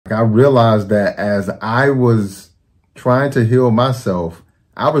I realized that as I was trying to heal myself,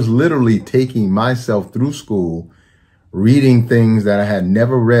 I was literally taking myself through school, reading things that I had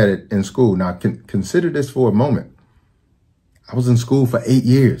never read in school. Now, consider this for a moment. I was in school for 8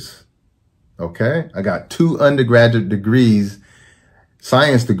 years. Okay. I got 2 undergraduate degrees,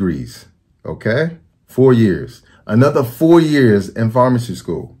 science degrees. Okay. 4 years, another 4 years in pharmacy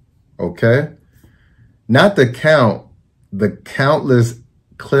school. Okay. Not to count the countless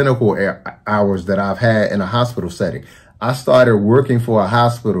clinical hours that I've had in a hospital setting. I started working for a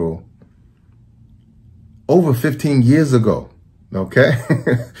hospital over 15 years ago. Okay.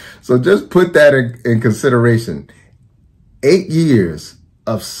 So just put that in consideration. 8 years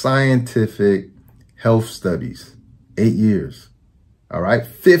of scientific health studies, 8 years. All right.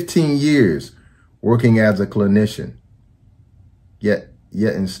 15 years working as a clinician. Yet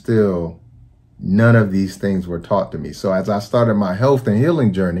and still, none of these things were taught to me. So as I started my health and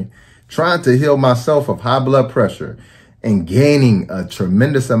healing journey, trying to heal myself of high blood pressure and gaining a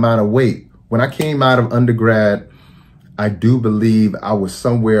tremendous amount of weight, when I came out of undergrad, I do believe I was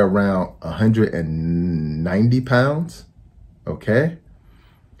somewhere around 190 pounds. Okay.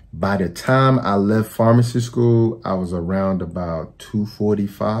 By the time I left pharmacy school, I was around about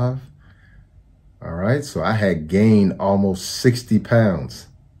 245. All right. So I had gained almost 60 pounds.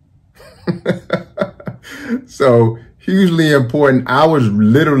 So hugely important. I was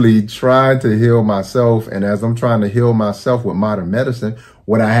literally trying to heal myself. And as I'm trying to heal myself with modern medicine,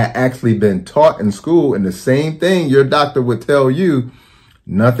 what I had actually been taught in school, and the same thing your doctor would tell you,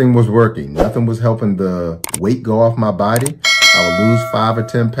 nothing was working. Nothing was helping the weight go off my body. I would lose 5 or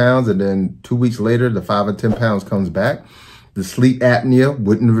 10 pounds. And then 2 weeks later, the 5 or 10 pounds comes back. The sleep apnea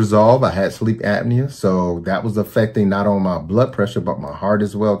wouldn't resolve. I had sleep apnea. So that was affecting not only my blood pressure, but my heart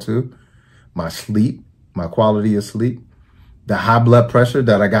as well, too. My sleep, my quality of sleep. The high blood pressure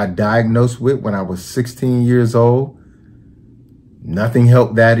that I got diagnosed with when I was 16 years old. Nothing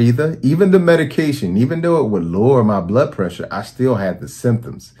helped that either. Even the medication, even though it would lower my blood pressure, I still had the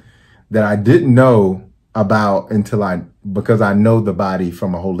symptoms that I didn't know about because I know the body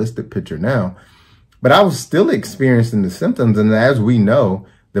from a holistic picture now. But I was still experiencing the symptoms. And as we know,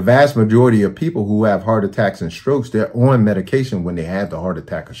 the vast majority of people who have heart attacks and strokes, they're on medication when they have the heart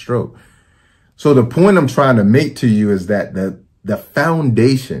attack or stroke. So the point I'm trying to make to you is that the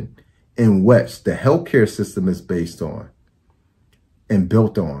foundation in which the healthcare system is based on and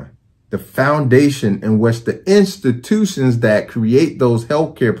built on, the foundation in which the institutions that create those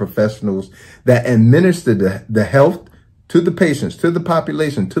healthcare professionals that administer the health to the patients, to the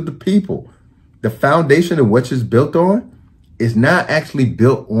population, to the people, the foundation of which is built on is not actually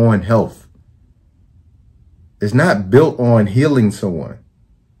built on health. It's not built on healing someone.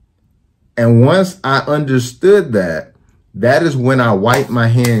 And once I understood that, that is when I wiped my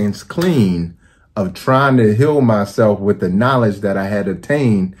hands clean of trying to heal myself with the knowledge that I had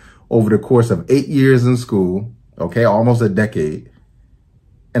attained over the course of 8 years in school, okay, almost a decade,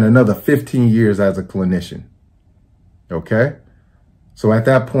 and another 15 years as a clinician, okay? So at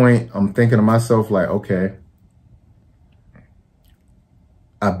that point, I'm thinking to myself like, okay,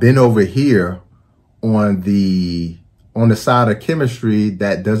 I've been over here on the side of chemistry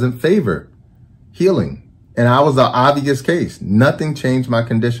that doesn't favor healing. And I was an obvious case. Nothing changed my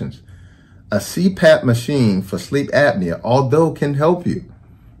conditions. A CPAP machine for sleep apnea, although can help you,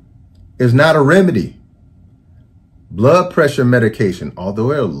 is not a remedy. Blood pressure medication,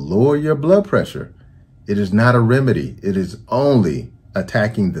 although it'll lower your blood pressure, it is not a remedy. It is only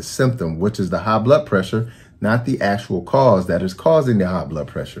attacking the symptom, which is the high blood pressure, not the actual cause that is causing the high blood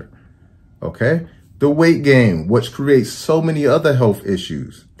pressure. Okay? The weight gain, which creates so many other health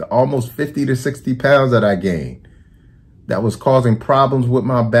issues, the almost 50 to 60 pounds that I gained, that was causing problems with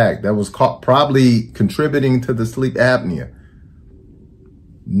my back, that was probably contributing to the sleep apnea.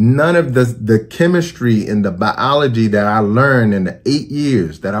 None of the chemistry and the biology that I learned in the 8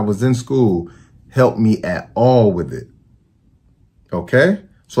 years that I was in school helped me at all with it. Okay?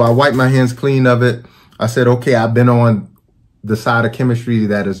 So I wiped my hands clean of it. I said, okay, I've been on the side of chemistry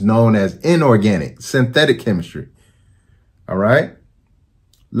that is known as inorganic, synthetic chemistry. All right?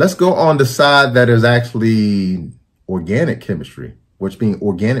 Let's go on the side that is actually organic chemistry, which means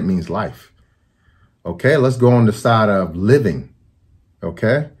organic means life. Okay? Let's go on the side of living.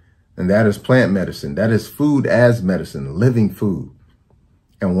 Okay? And that is plant medicine. That is food as medicine, living food.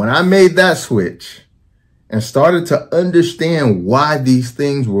 And when I made that switch and started to understand why these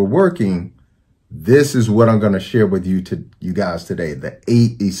things were working, this is what I'm going to share with you guys today. The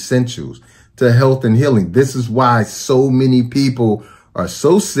 8 essentials to health and healing. This is why so many people are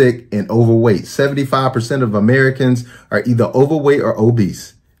so sick and overweight. 75% of Americans are either overweight or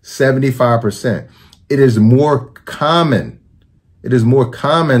obese. 75%. It is more common. It is more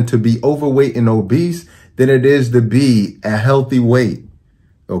common to be overweight and obese than it is to be a healthy weight.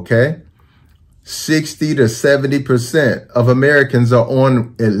 Okay? 60 to 70% of Americans are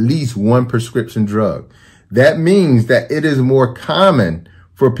on at least one prescription drug. That means that it is more common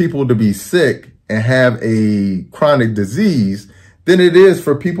for people to be sick and have a chronic disease than it is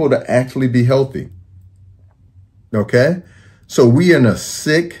for people to actually be healthy. Okay? So we are in a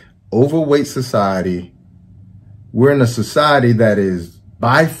sick, overweight society. We're in a society that is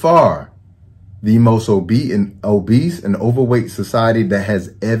by far the most obese and overweight society that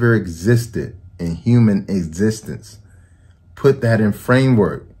has ever existed in human existence. Put that in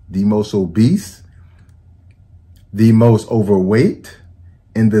framework. The most obese, the most overweight,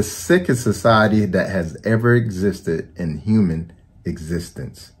 and the sickest society that has ever existed in human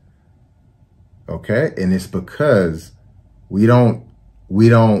existence. Okay? And it's because we don't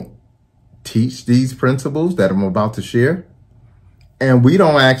teach these principles that I'm about to share. And we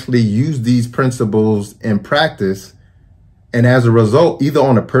don't actually use these principles in practice. And as a result, either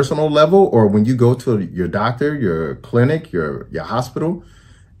on a personal level or when you go to your doctor, your clinic, your hospital.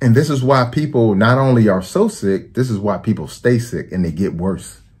 And this is why people not only are so sick, this is why people stay sick and they get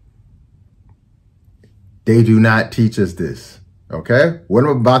worse. They do not teach us this. Okay? What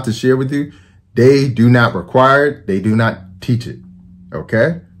I'm about to share with you, they do not require it. They do not teach it.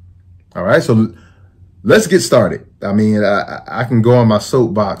 Okay? All right. So let's get started. I mean, I can go on my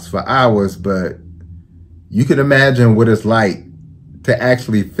soapbox for hours, but you can imagine what it's like to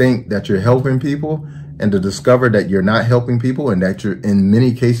actually think that you're helping people and to discover that you're not helping people and that in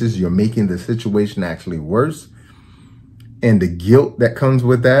many cases, you're making the situation actually worse. And the guilt that comes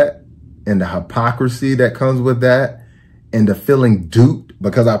with that and the hypocrisy that comes with that and the feeling duped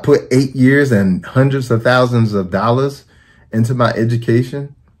because I put 8 years and hundreds of thousands of dollars into my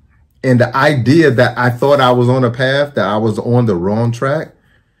education. And the idea that I thought I was on a path, that I was on the wrong track.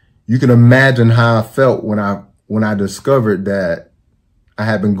 You can imagine how I felt when I discovered that I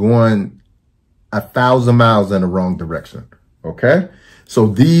had been going 1,000 miles in the wrong direction. Okay. So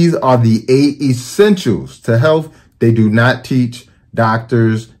these are the 8 essentials to health. They do not teach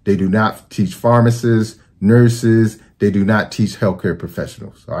doctors. They do not teach pharmacists, nurses. They do not teach healthcare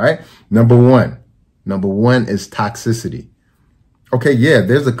professionals. All right. Number one is toxicity. Okay, yeah,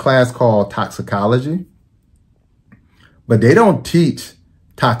 there's a class called toxicology, but they don't teach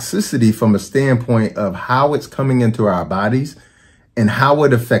toxicity from a standpoint of how it's coming into our bodies and how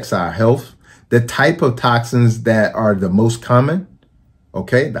it affects our health, the type of toxins that are the most common,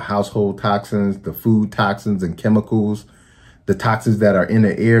 okay, the household toxins, the food toxins and chemicals, the toxins that are in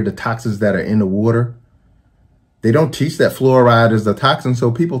the air, the toxins that are in the water. They don't teach that fluoride is a toxin,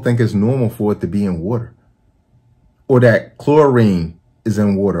 so people think it's normal for it to be in water. Or that chlorine is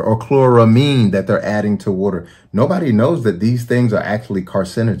in water, or chloramine that they're adding to water. Nobody knows that these things are actually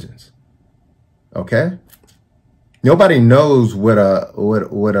carcinogens. Okay? Nobody knows what a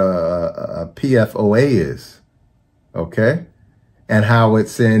PFOA is. Okay? And how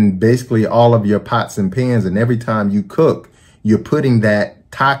it's in basically all of your pots and pans, and every time you cook, you're putting that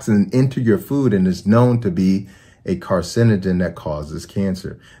toxin into your food, and it's known to be a carcinogen that causes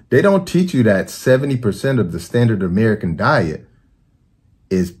cancer. They don't teach you that 70% of the standard American diet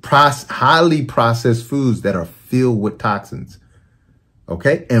is highly processed foods that are filled with toxins.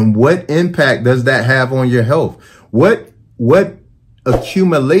 Okay. And what impact does that have on your health? What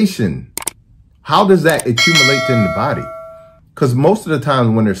accumulation? How does that accumulate in the body? Because most of the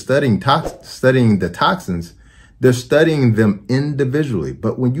time when they're studying the toxins, they're studying them individually.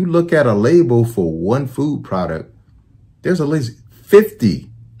 But when you look at a label for one food product, there's at least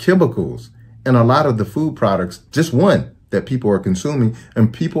 50 chemicals in a lot of the food products, just one that people are consuming,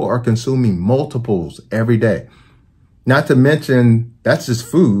 and people are consuming multiples every day. Not to mention, that's just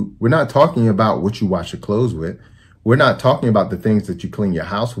food. We're not talking about what you wash your clothes with. We're not talking about the things that you clean your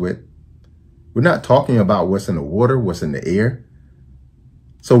house with. We're not talking about what's in the water, what's in the air.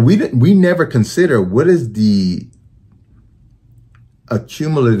 So we never consider what is the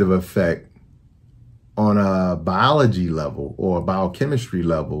accumulative effect on a biology level or a biochemistry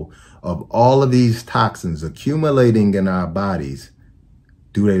level of all of these toxins accumulating in our bodies.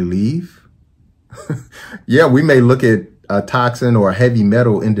 Do they leave? Yeah, we may look at a toxin or a heavy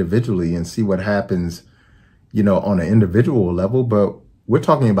metal individually and see what happens, you know, on an individual level, but we're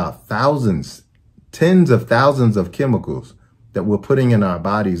talking about thousands, tens of thousands of chemicals that we're putting in our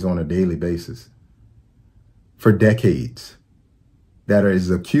bodies on a daily basis for decades that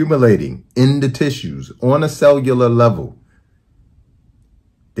is accumulating in the tissues on a cellular level.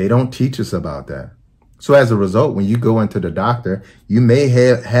 They don't teach us about that. So as a result, when you go into the doctor, you may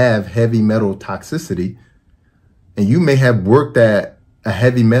have heavy metal toxicity, and you may have worked at a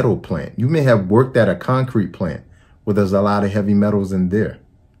heavy metal plant. You may have worked at a concrete plant where there's a lot of heavy metals in there.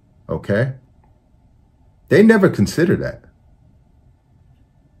 Okay? They never consider that.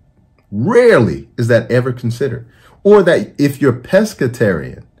 Rarely is that ever considered. Or that if you're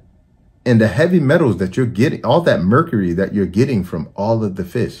pescatarian and the heavy metals that you're getting, all that mercury that you're getting from all of the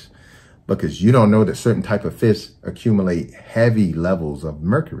fish, because you don't know that certain type of fish accumulate heavy levels of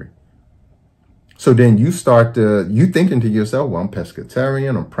mercury. So then you start you thinking to yourself, well, I'm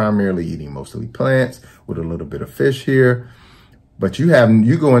pescatarian. I'm primarily eating mostly plants with a little bit of fish here. But you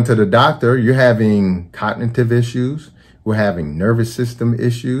go into the doctor, you're having cognitive issues. We're having nervous system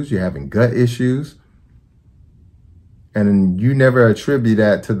issues. You're having gut issues. And you never attribute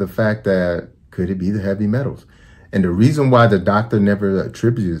that to the fact that could it be the heavy metals? And the reason why the doctor never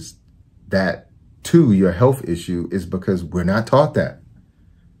attributes that to your health issue is because we're not taught that.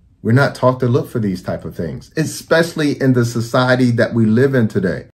 We're not taught to look for these type of things, especially in the society that we live in today.